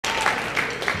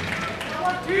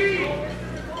By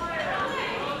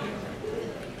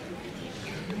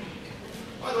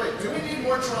the way, do we need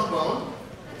more trombone?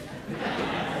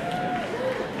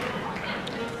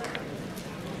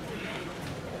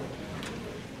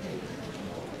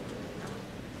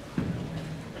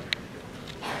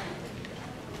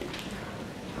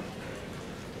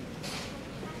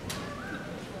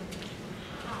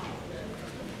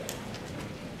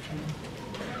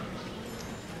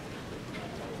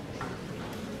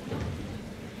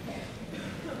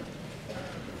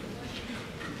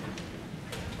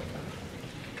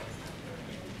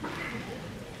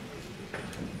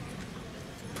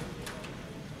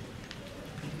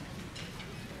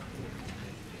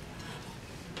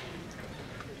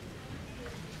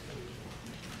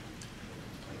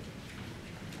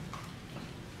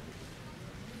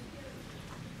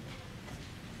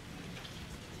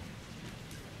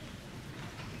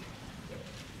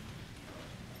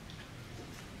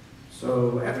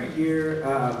 So every year,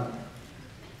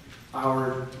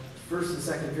 our first and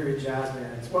second period jazz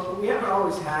bands, well, we haven't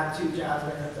always had two jazz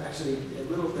bands. Actually, a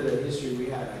little bit of history, we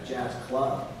had a jazz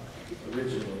club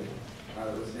originally.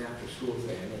 It was an after-school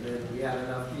thing. And then we had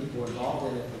enough people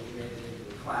involved in it that we made it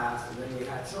into a class. And then we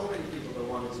had so many people that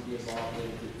wanted to be involved in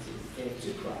it that it became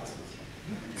two classes.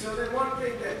 So then one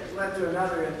thing that led to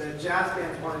another, and the jazz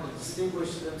bands wanted to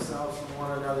distinguish themselves from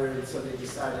one another, and so they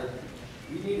decided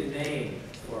we need a name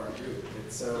for our group.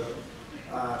 And so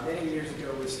many years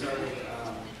ago we started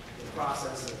the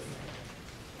process of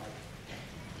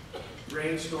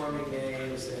brainstorming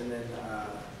names and then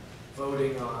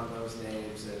voting on those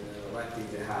names and then electing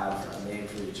to have a name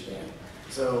for each band.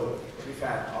 So we've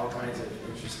had all kinds of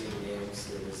interesting names.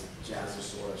 There was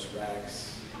Jazzosaurus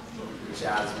Rex,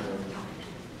 Jasmine,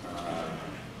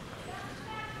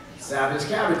 Savage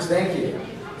Cabbage, thank you.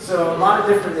 So a lot of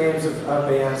different names of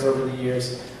bands over the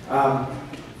years.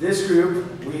 This group,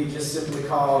 we just simply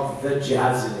call the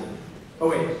Jazzini. Oh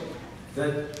wait,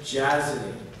 the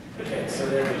Jazzini. Okay, so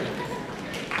there we go.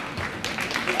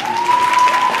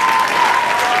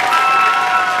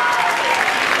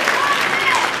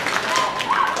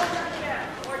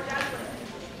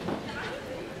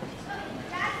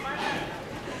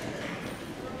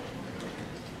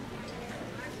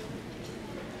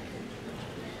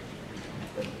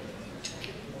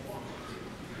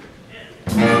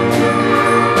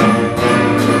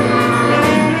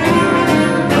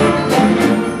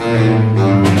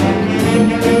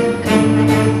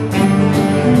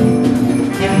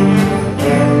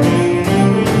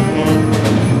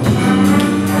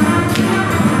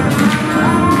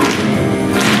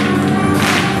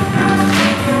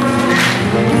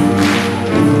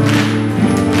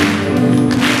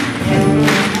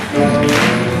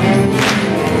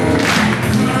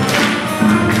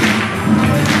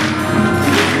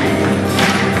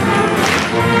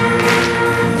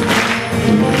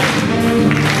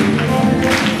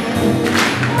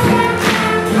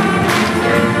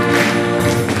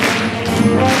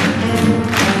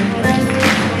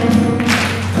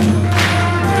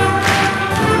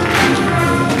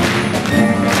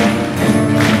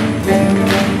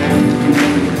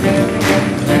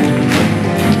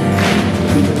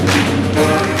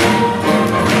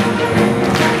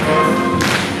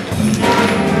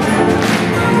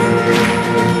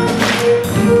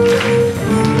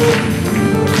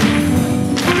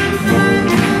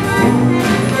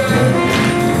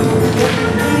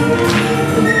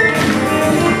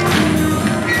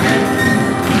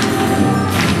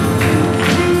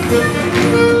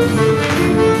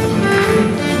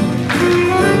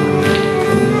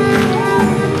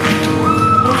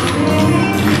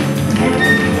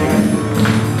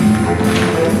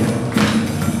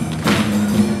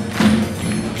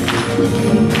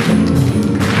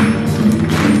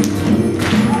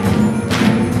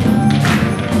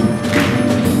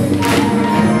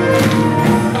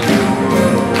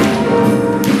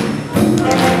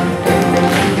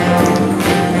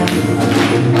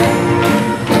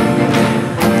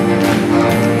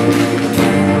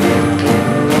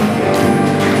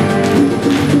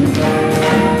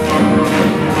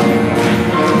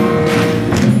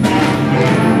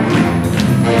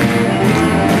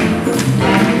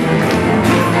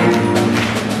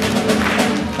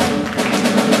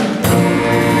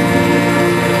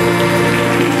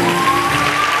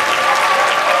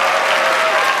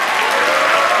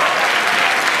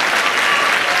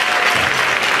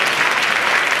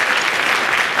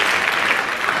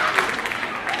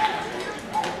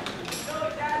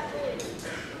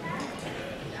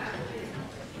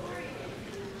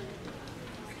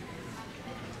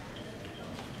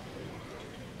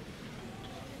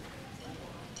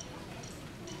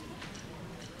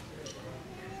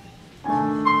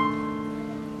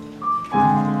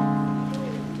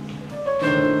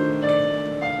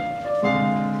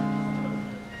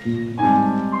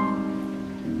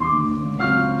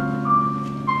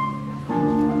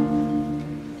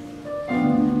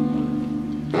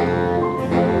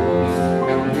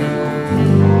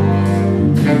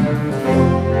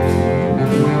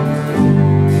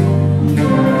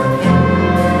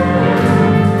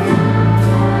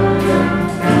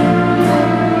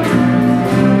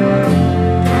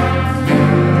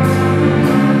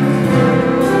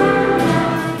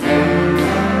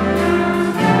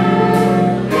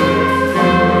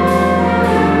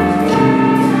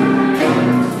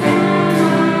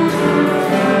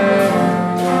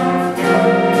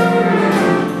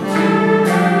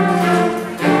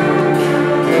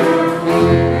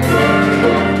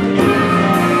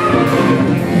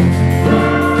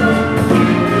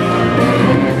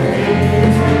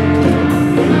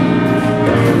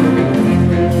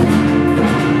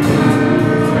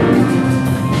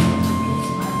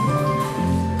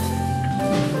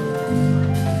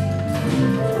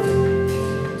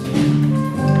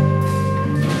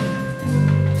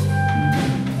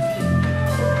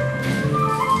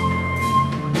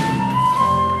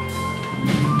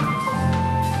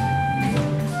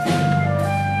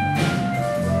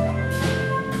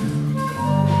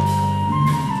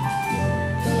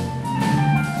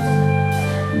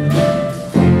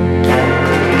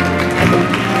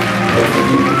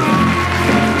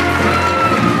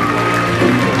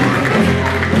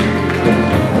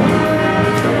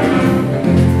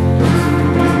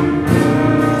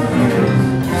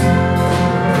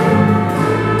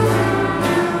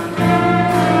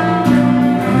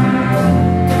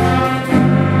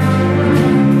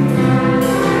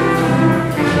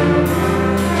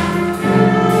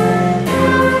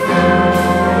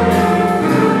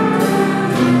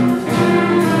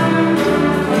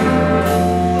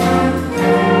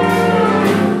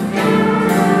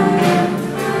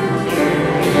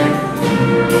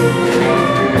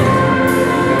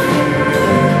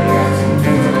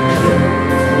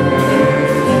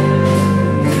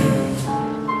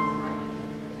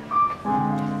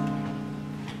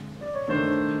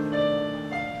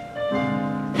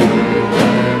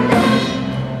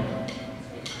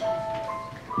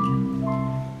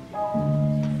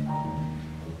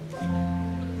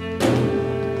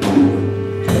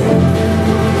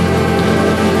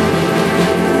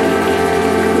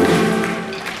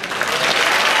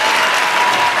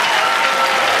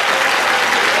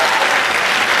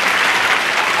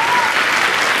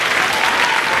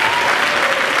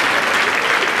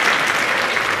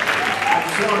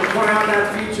 round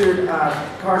that featured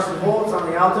Carson Holtz on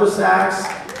the alto sax,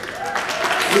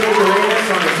 Leo Duranus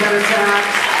on the tenor sax,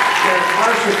 then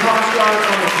Marsha Koskar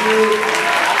on the flute,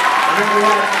 and then we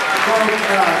had both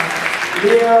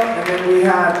Leo, and then we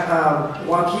had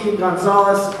Joaquin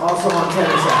Gonzalez also on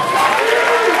tenor sax.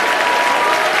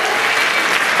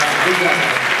 Good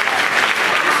job.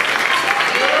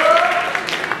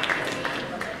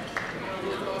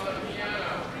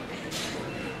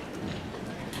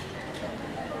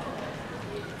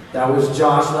 That was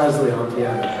Josh Leslie on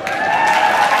piano.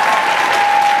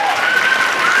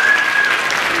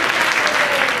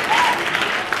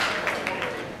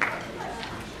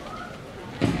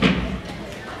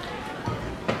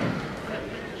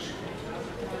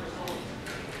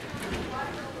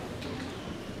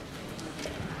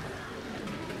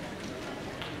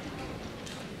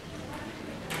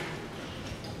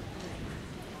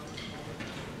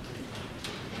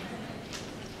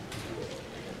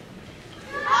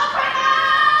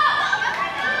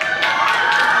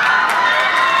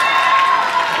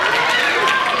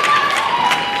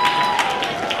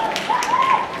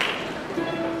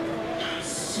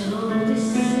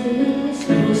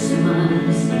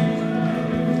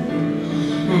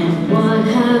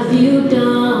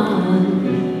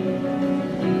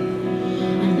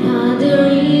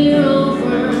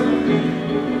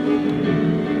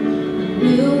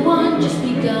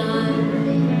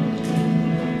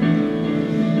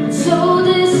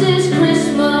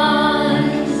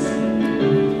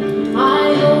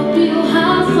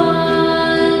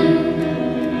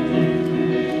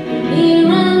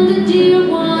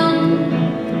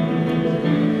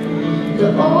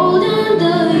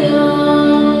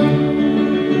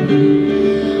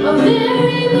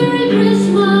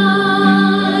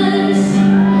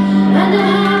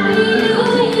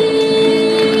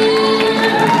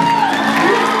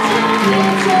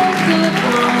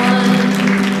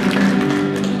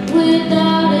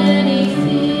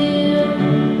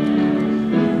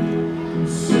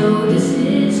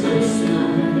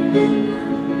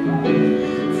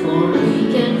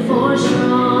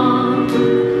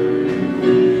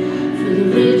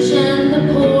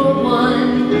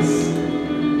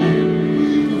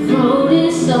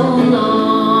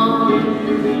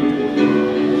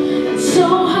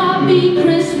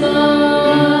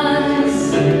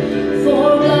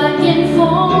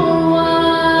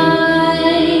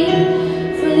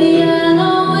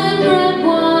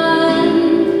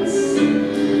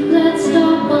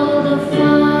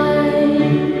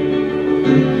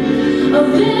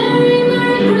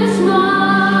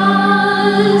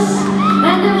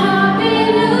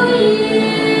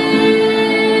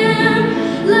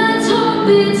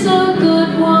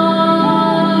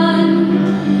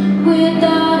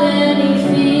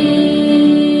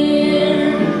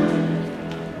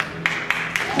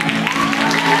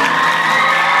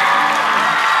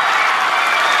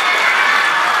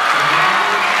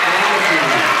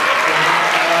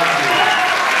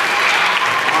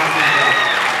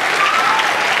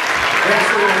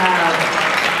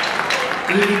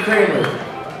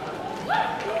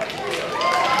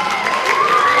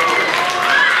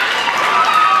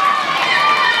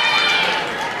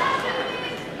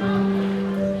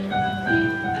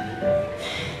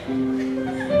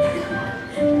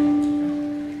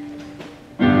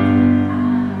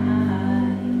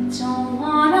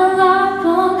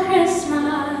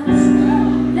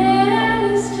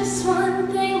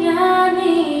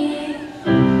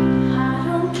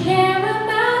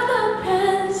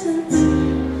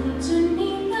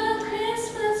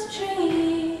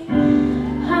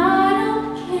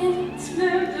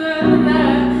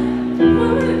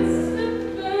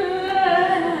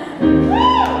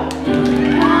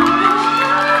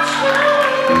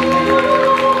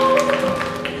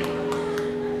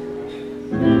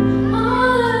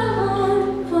 All I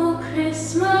want for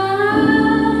Christmas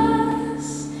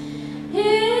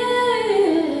is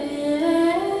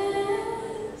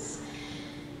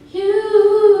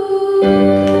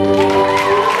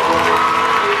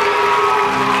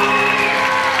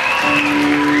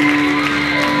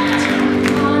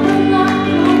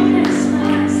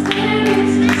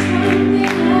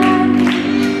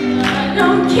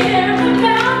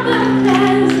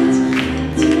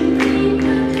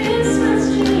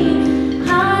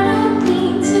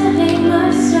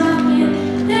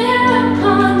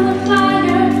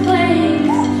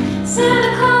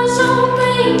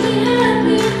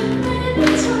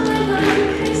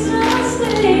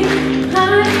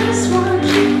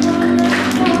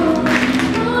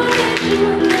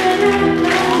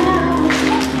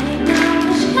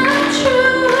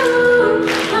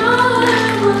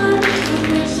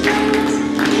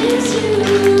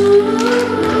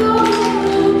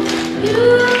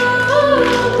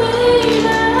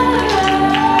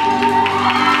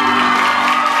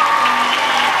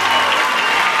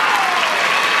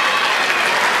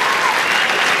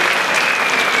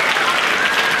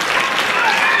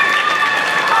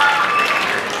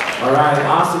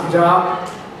awesome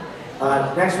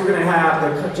job. Next we're going to have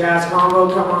the jazz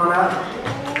combo come on up.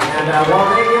 And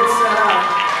while they get set up,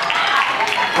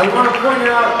 I want to point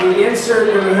out the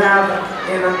insert that we have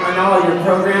in all your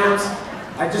programs.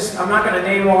 I'm not going to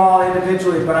name them all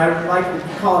individually, but I'd like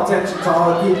to call attention to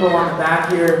all the people on the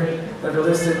back here that are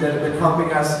listed that have been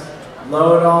helping us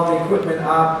load all the equipment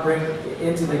up, bring it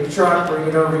into the truck, bring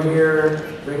it over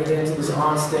here, bring it into this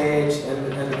on stage,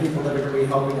 and the people that are going to be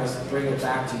helping us bring it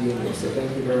back to you. So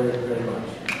thank you very, very much.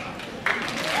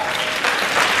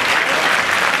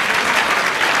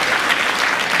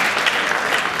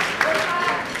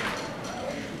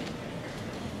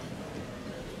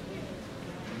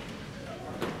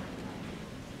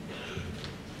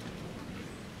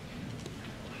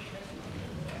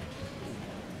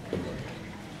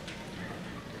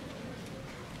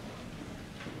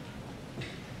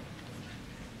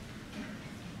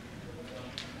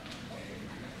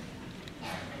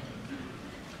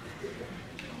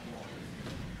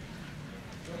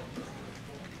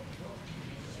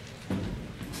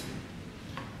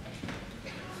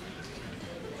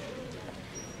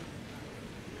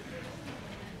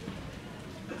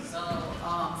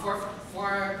 For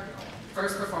our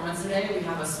first performance today, we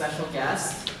have a special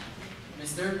guest,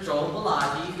 Mr. Joel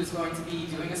Balaji, who's going to be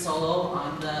doing a solo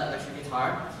on the electric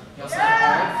guitar. He also has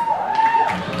Eric,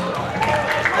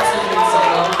 also doing a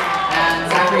solo,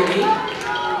 and Zachary Lee.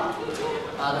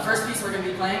 The first piece we're going to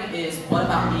be playing is What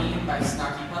About Me by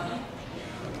Snarky Puppy.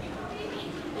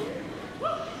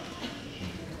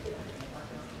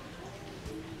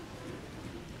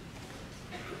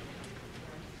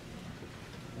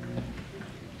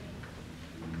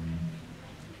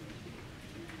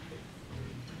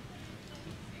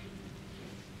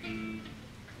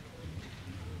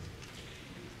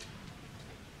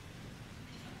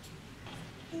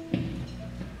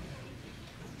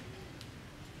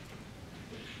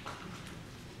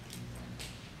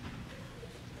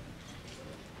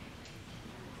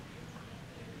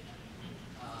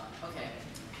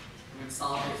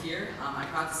 Solve it here. I'm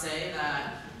proud to say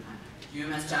that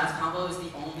UMS Jazz Combo is the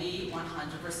only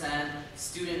 100%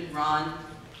 student-run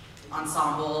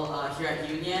ensemble here at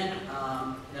Union.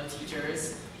 No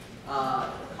teachers.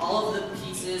 All of the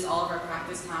pieces, all of our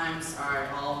practice times are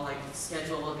all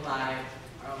scheduled by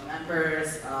our own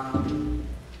members. I'm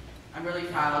really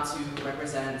proud to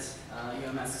represent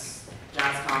UMS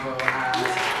Jazz Combo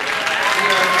as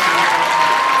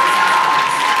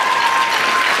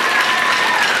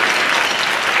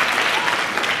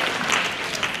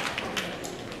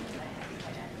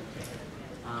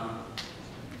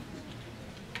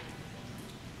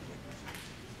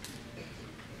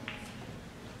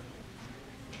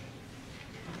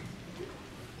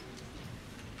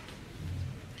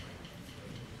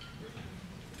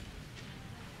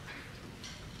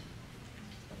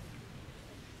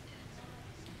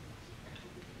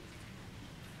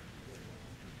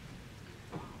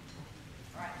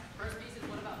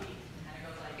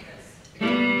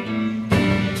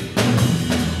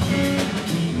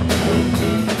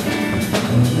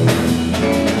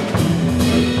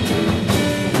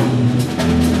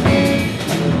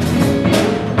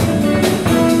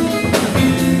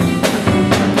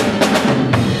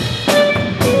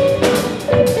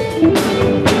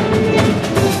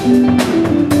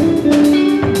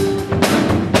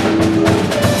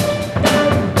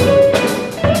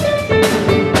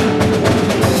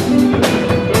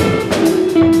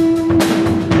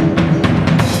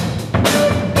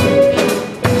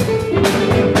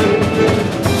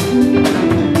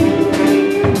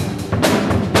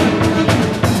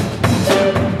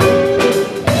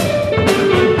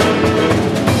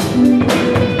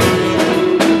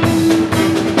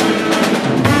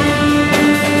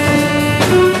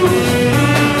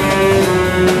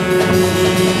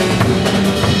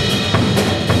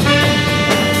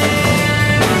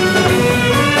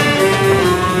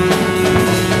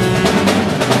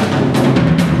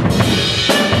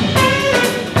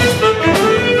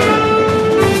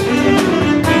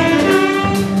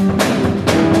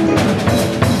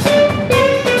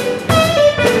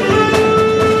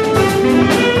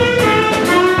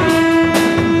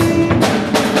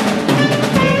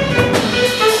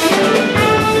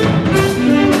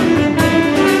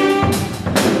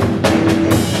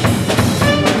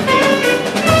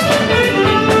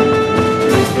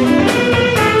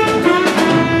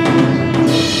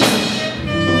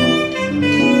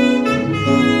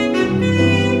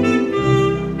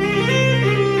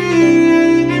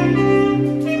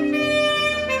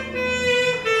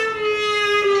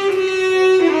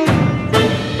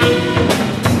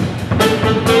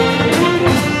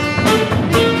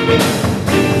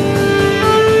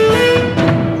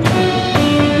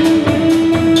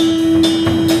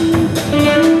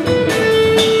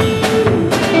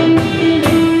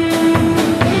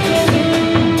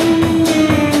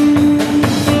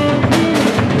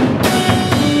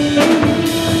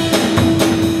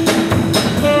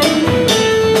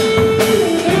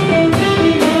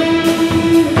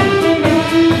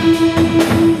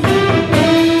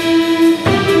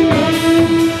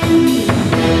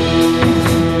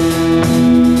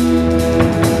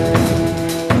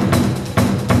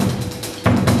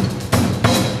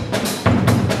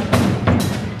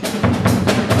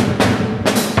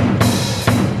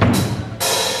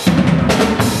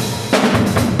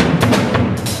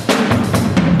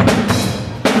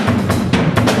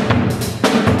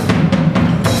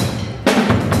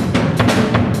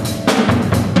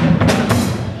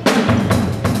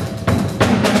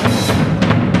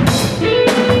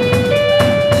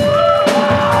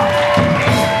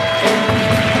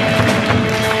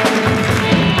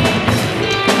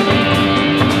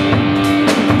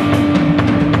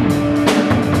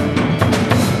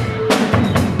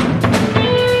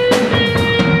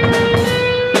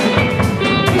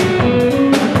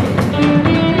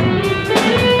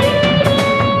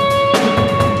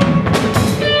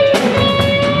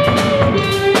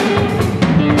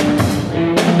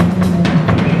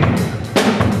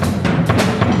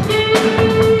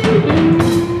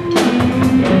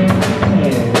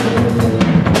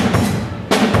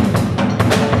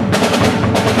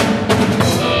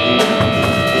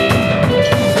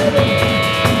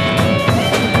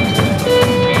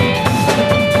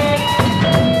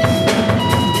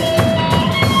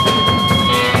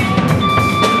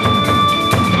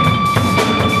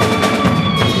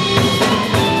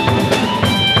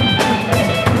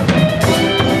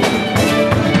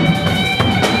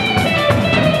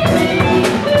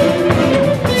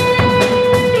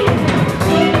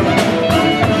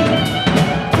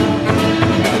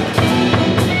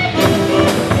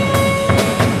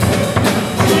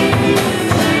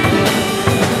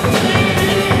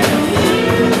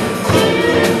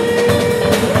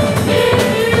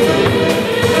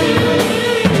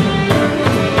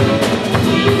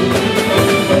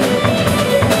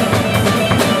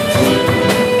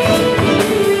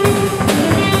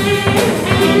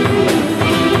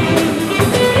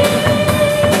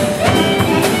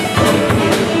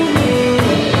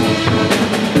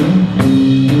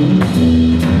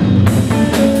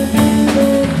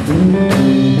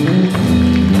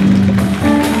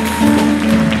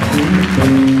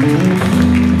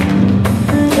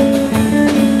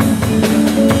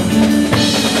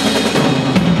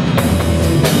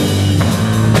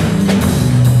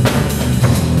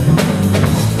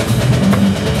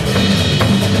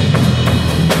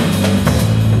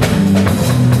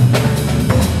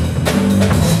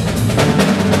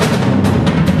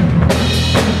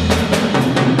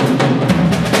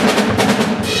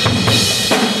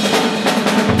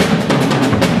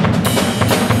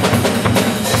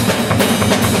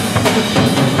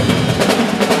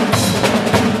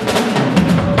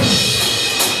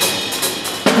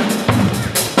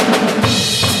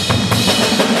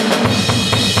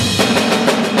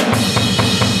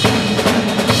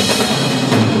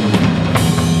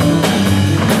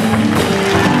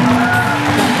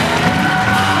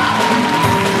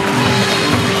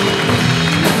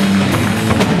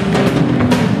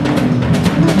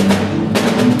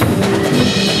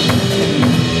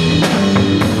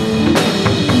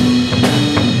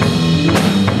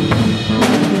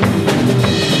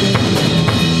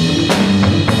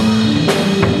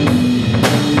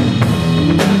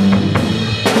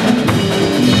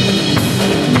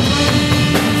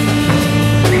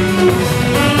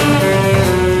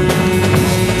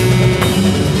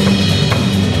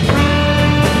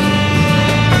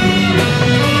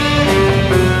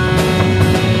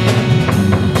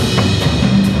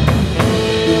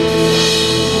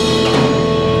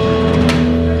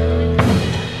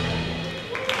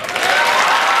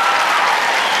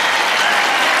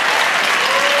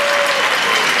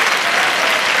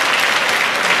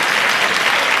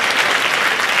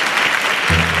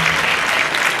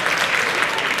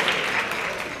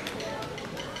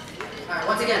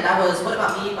That was What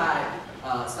About Me by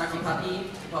Snarky Puppy,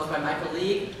 composed by Michael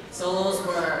League. Solos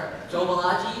were Joe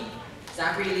Balaji,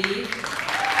 Zachary Lee,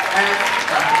 Eric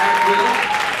Blue,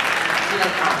 and Sheila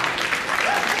Khan.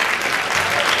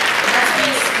 The next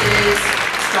piece is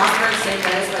Strasbourg St.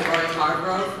 Denis by Roy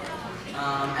Hargrove,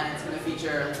 and it's going to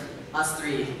feature us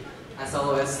three as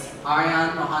soloists,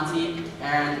 Ariane, Mohanty,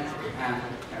 Aaron, and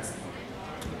Harrison.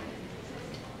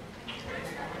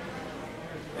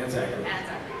 And Zachary. And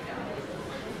Zachary,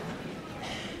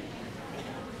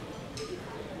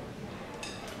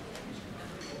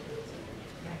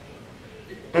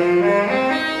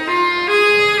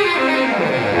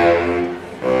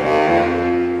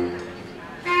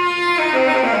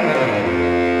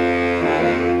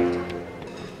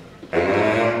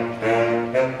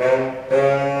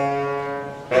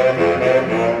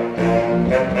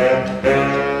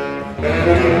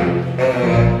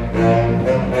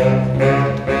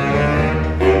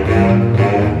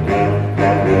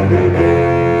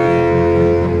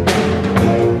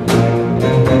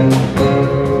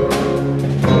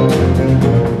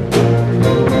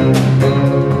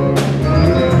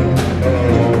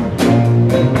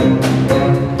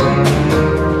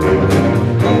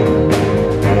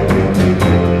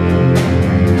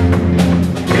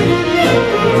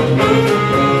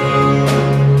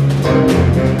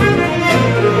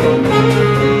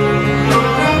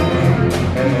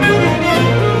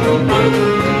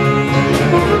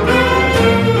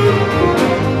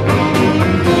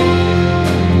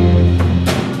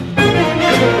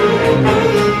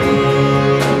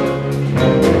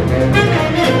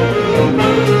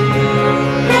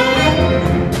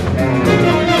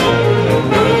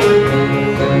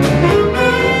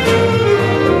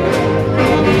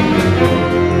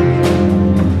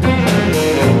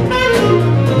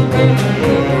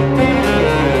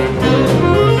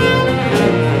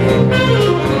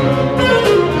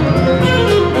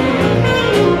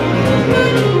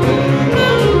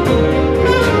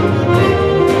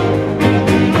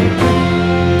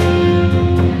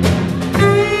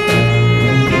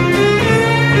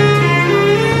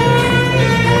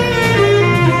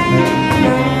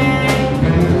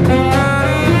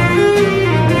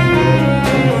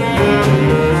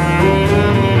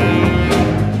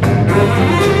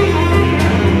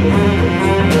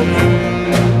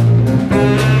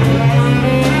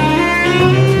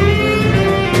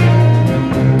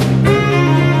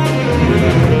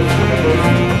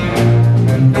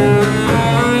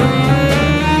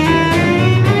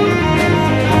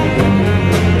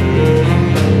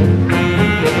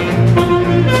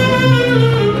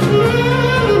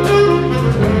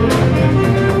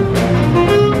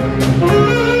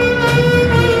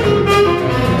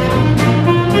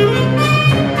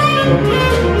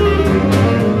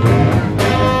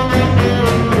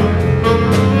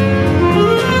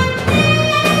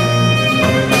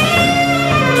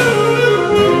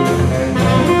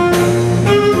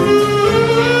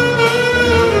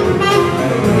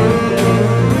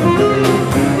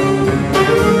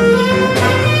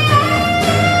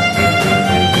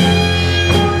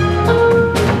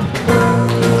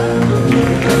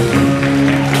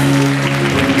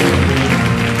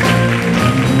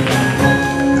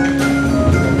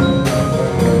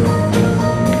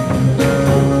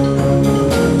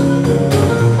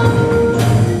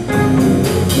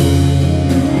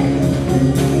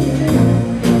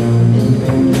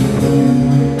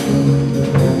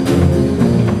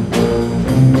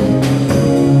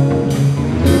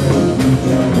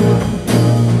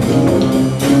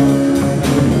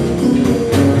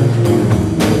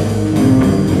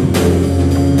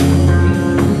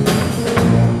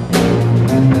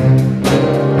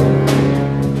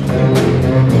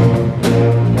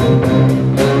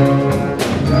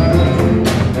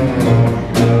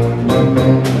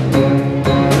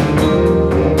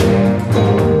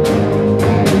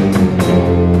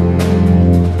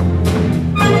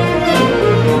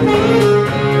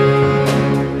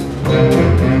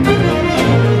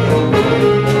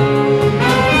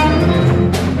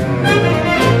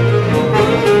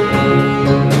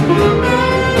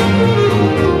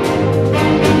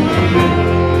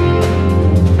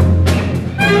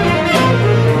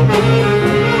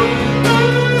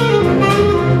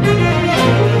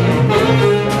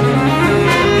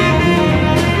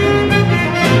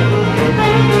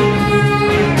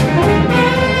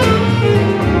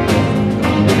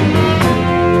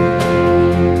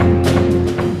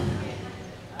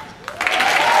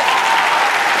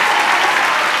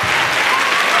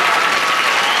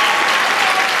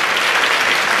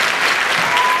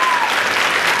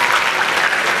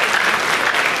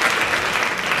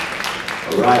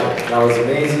 All right, that was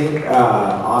amazing.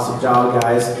 Awesome job,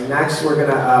 guys. Next, we're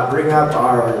gonna bring up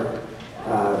our,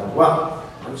 well,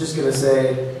 I'm just gonna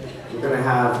say, we're gonna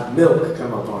have Milk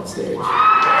come up on stage.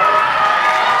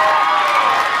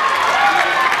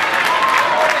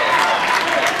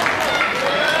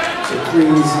 So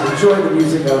please enjoy the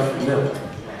music of Milk.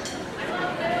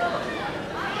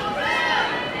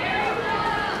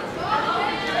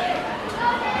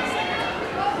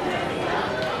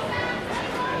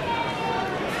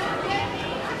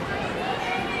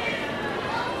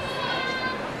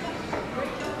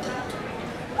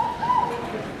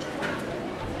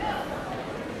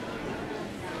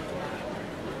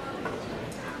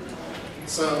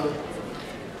 So,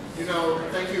 you know,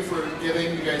 thank you for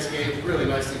giving. You guys gave really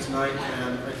nicely tonight,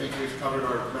 and I think we've covered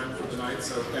our rent for tonight,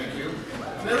 so thank you.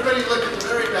 And everybody look at the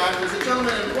very back. There's a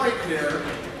gentleman in white here.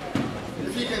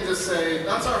 If he can just say,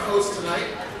 that's our host tonight.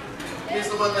 He's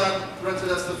the one that rented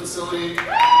us the facility. So to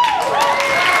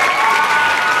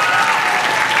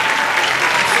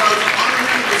honor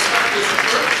him and respect this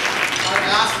church, I've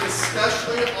asked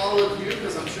especially all of you,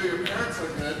 because I'm sure your parents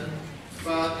are good,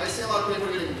 but I see a lot of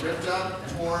people getting ripped up,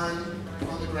 torn,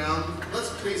 on the ground. Let's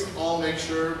please all make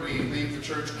sure we leave the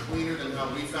church cleaner than how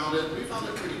we found it. We found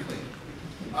it pretty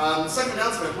clean. Second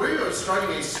announcement, we are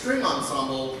starting a string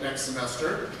ensemble next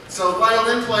semester. So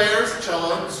violin players,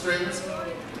 cello, strings,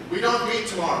 we don't meet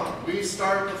tomorrow. We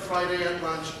start the Friday at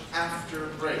lunch after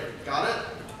break. Got it?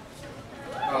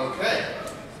 Okay.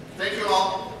 Thank you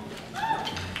all.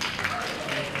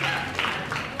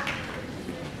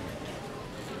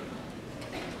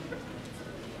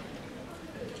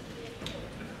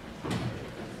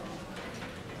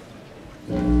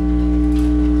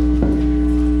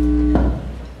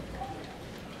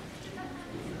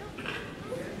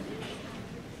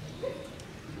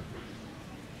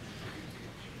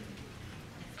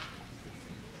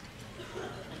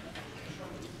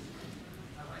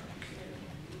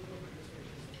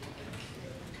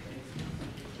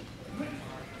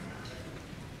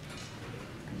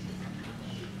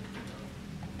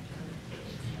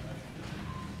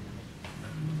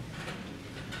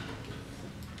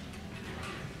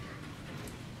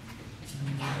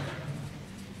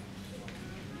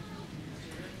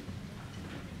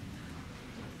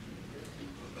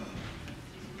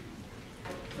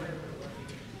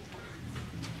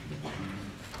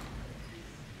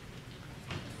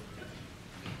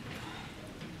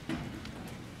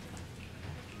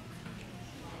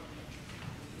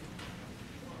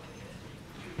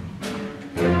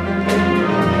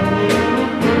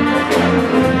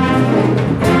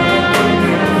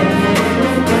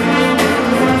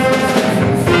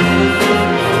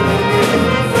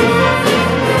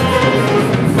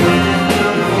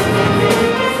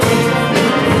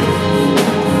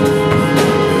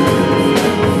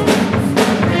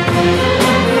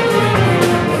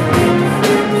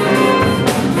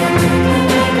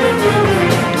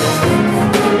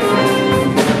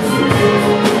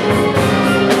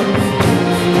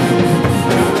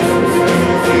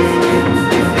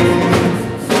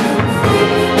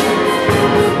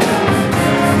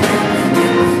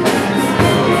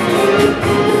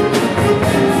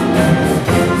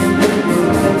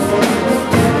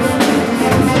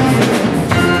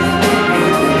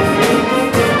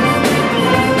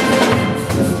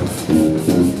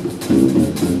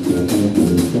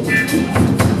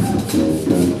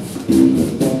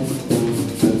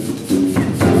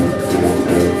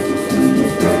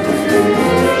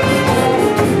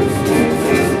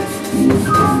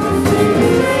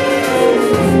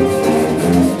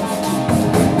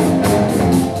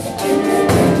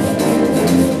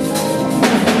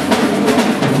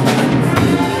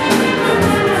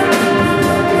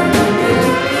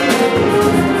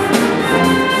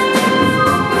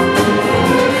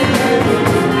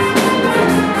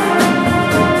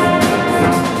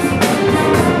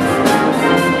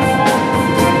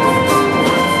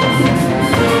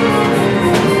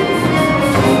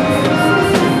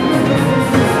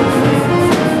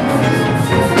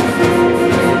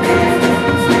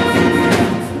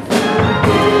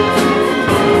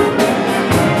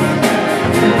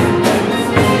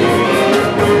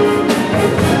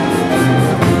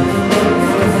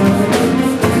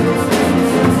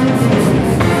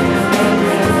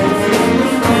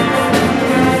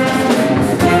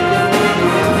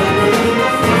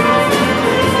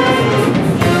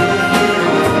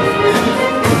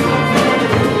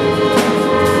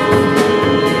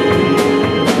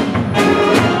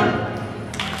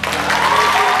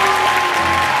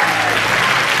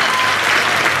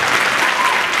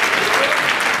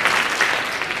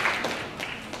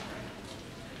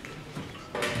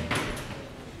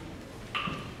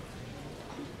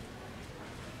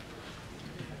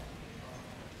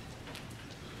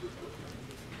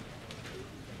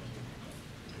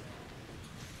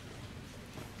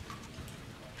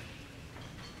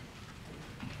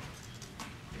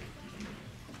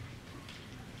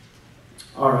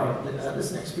 All right,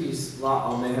 this next piece,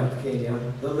 La Almeja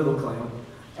Pequeña, The Little Clown,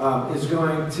 is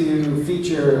going to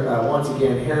feature, once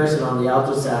again, Harrison on the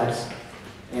alto sax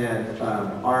and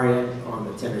Arian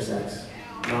on the tenor sax.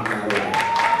 Not the other way.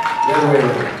 The other way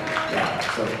around.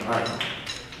 Yeah, so, all right.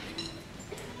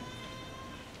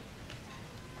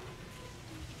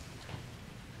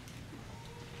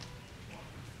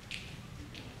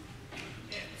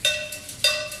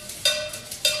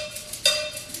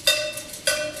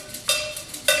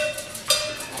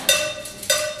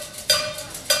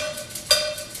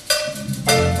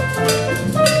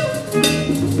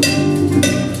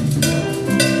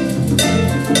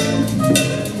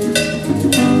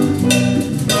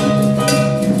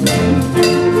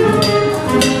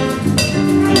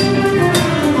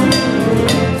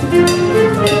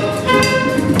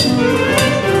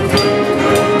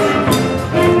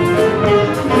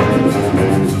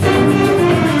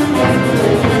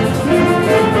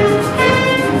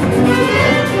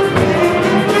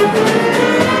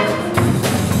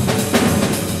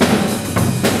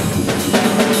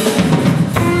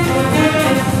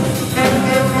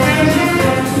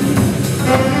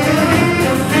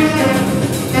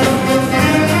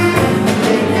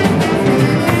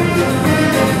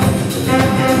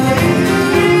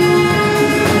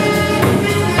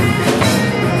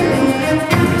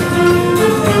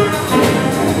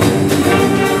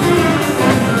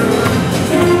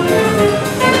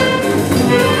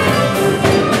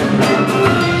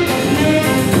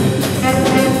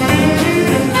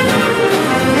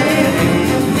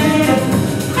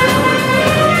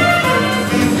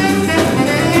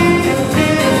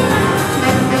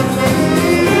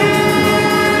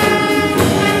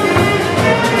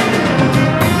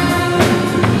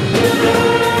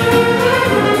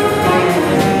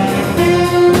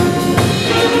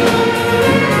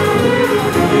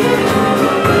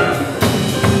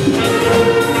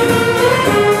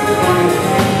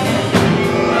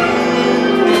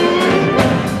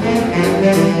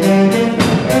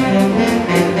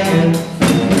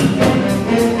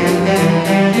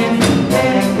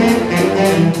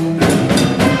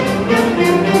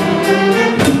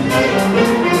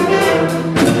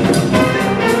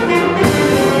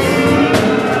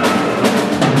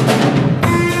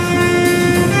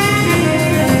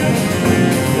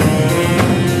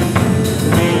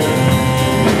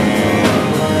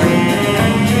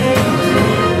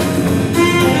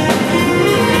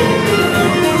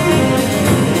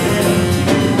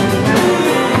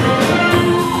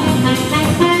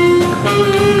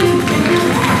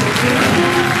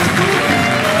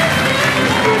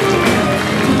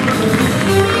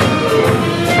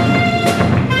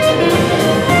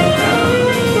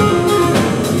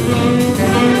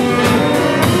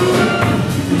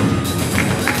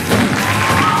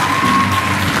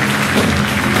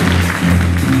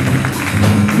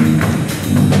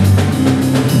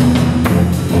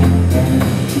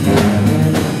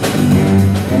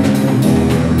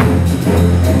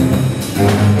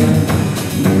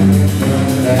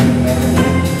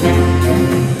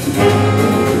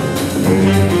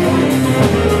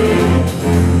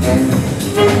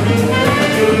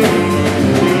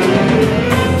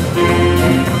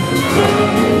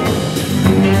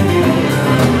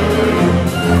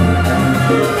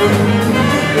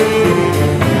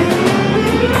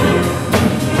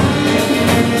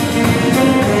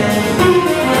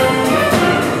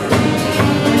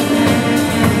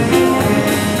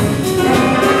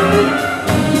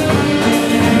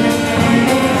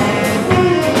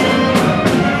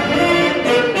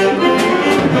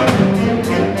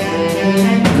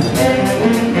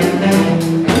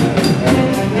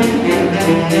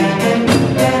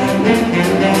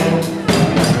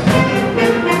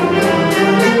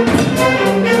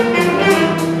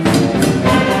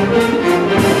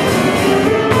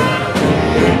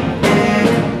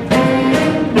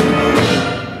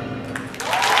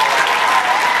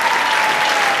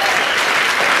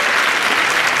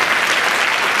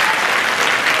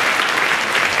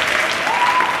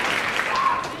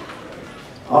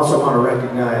 Also want to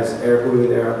recognize Eric Wu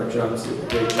there on the drums, did a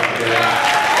great job there.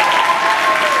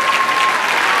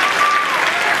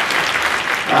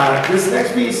 This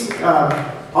next piece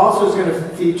also is going to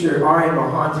feature Arian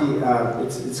Mohanty.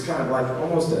 It's kind of like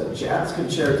almost a jazz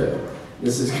concerto.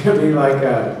 This is going to be like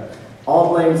All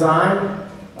Blame Zion,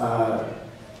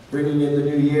 bringing in the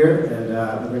new year, and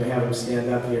we're going to have him stand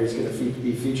up here. He's going to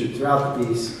be featured throughout the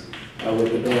piece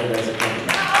with the band as a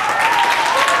company.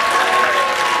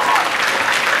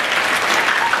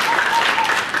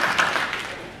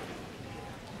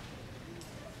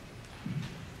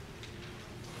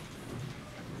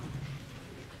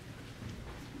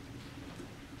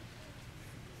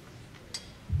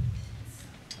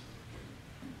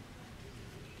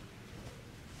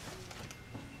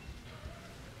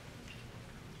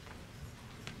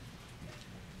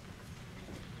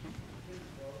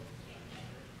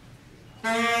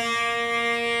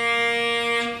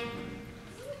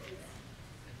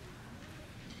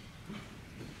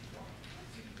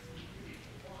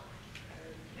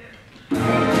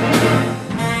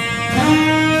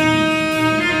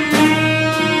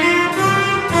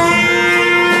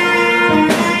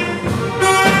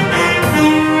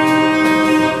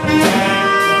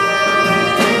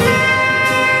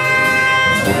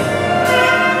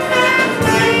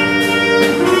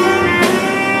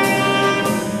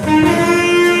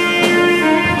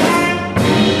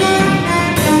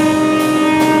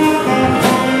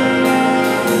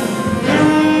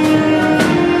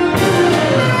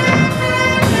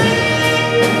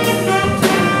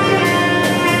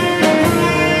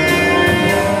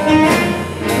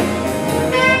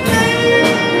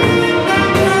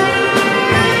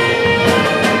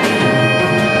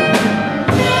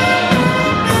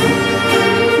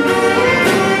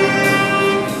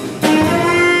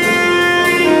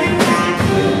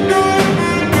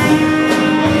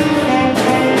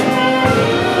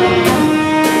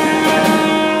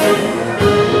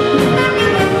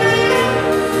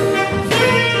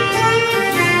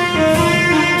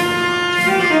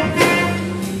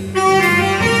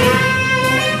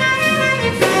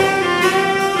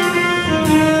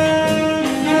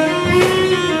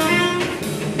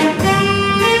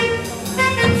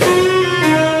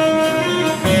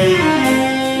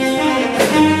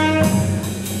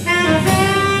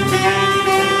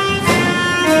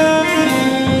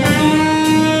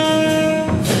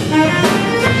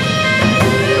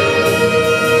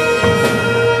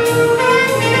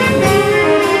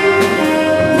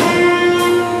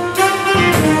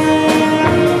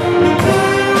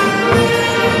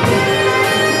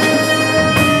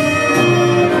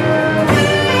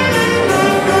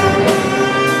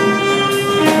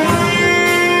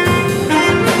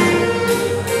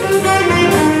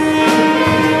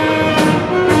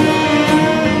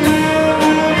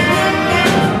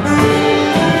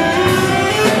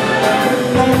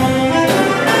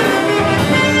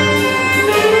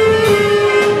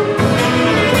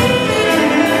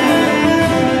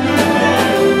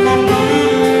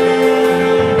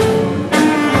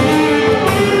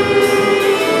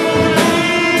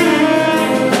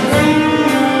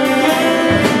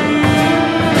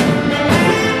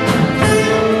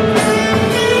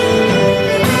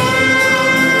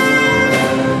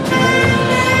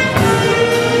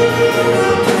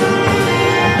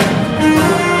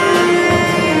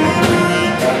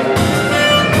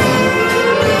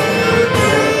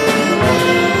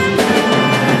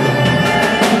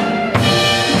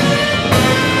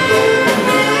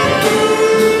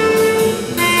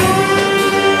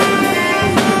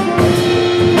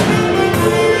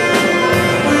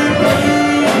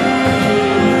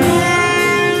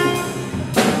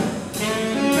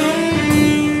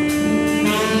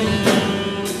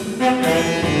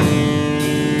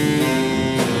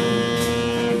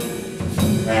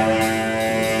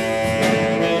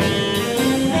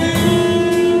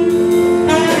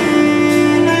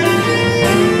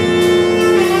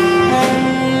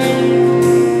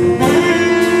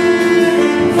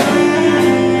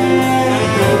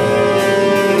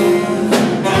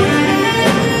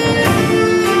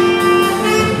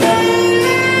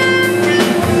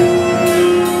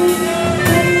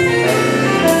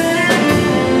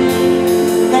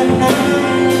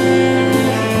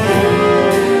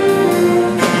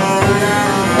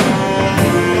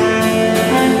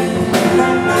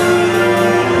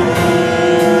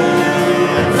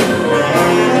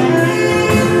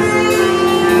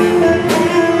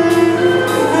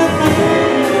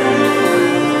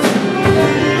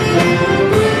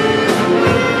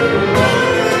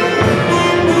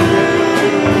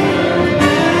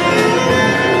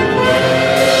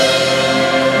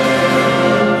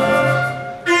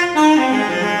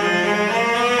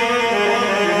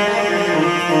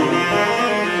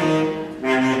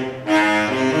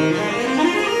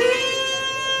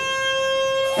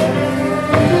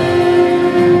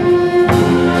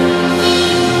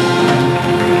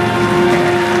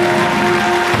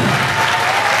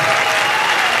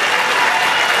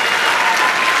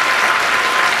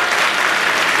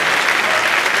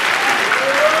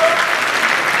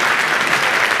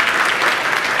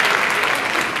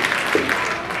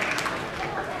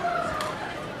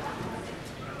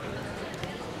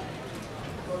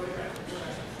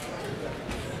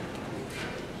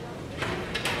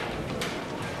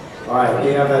 All right,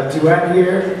 we have a duet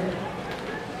here.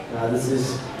 This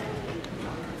is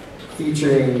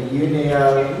featuring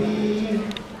Yunea Lee.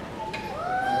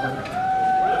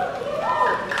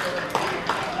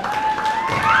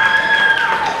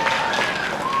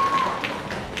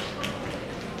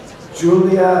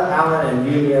 Julia Allen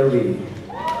and Yulia Lee.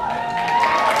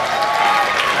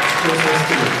 That's Christmas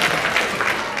to me.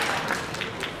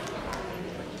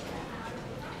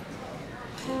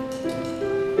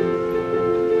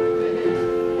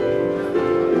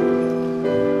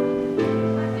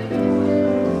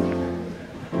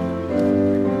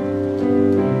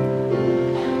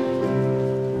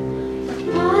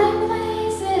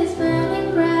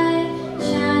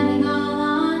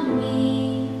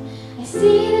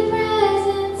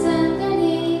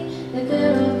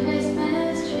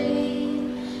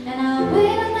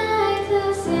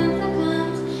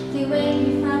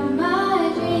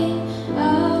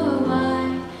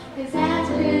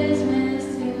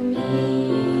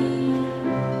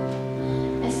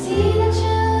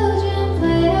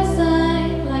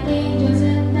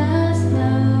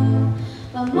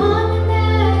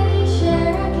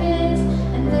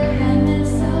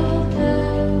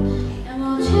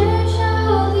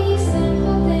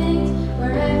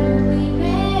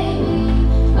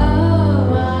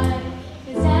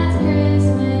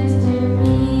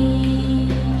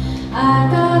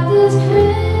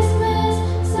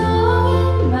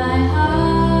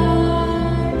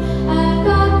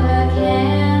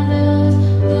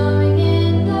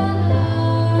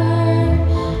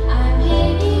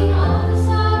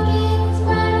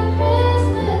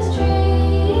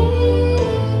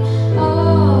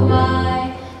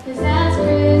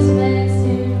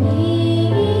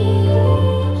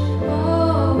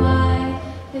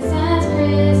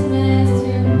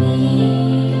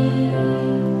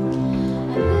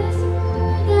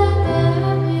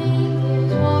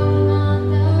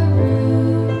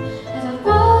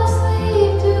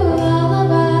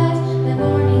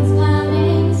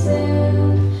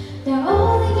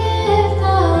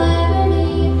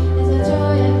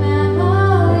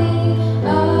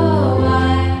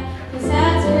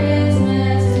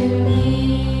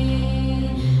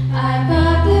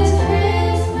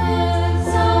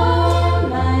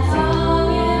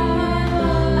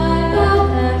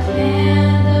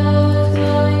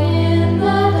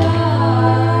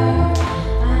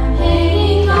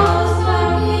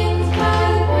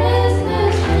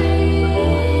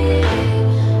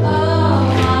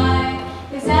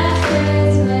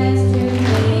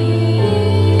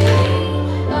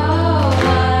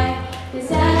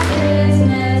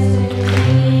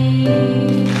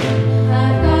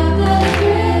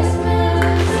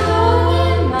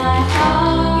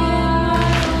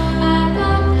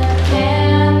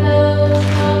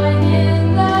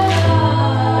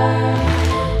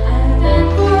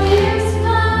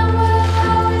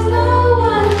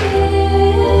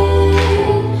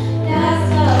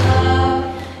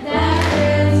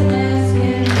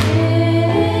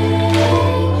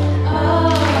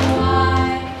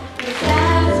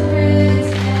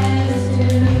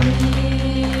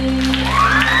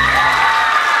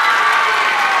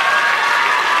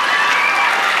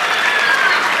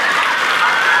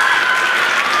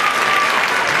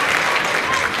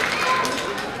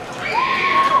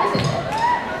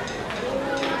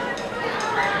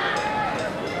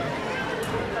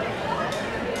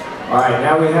 All right,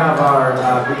 now we have our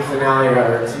big finale.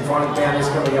 Our symphonic band is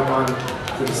coming up on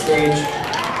to the stage.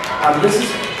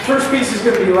 First piece is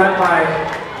going to be led by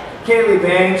Kaylee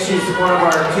Banks. She's one of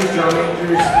our two drum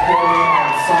majors. Kaylee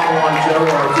and Songwon Joe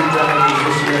are our two drum majors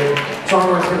this year.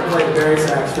 Songwon's going to play the bari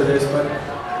sax for this, but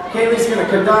Kaylee's going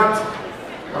to conduct.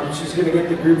 She's going to get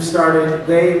the group started.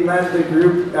 They led the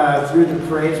group through the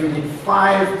parades. We did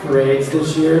 5 parades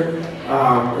this year.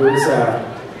 It was a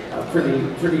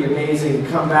pretty amazing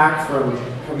comeback from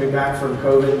coming back from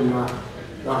COVID and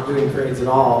not doing parades at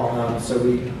all. So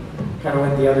we kind of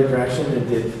went the other direction and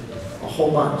did a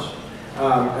whole bunch.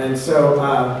 And so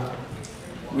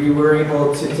we were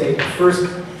able to take first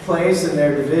place in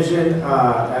their division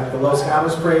at the Los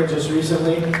Gatos parade just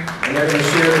recently, and they're going to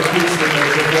share the piece that they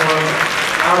performed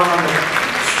out on the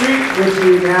street with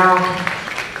you now.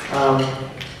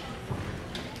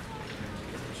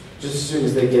 Just as soon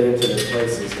as they get into their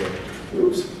places here.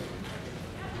 Oops.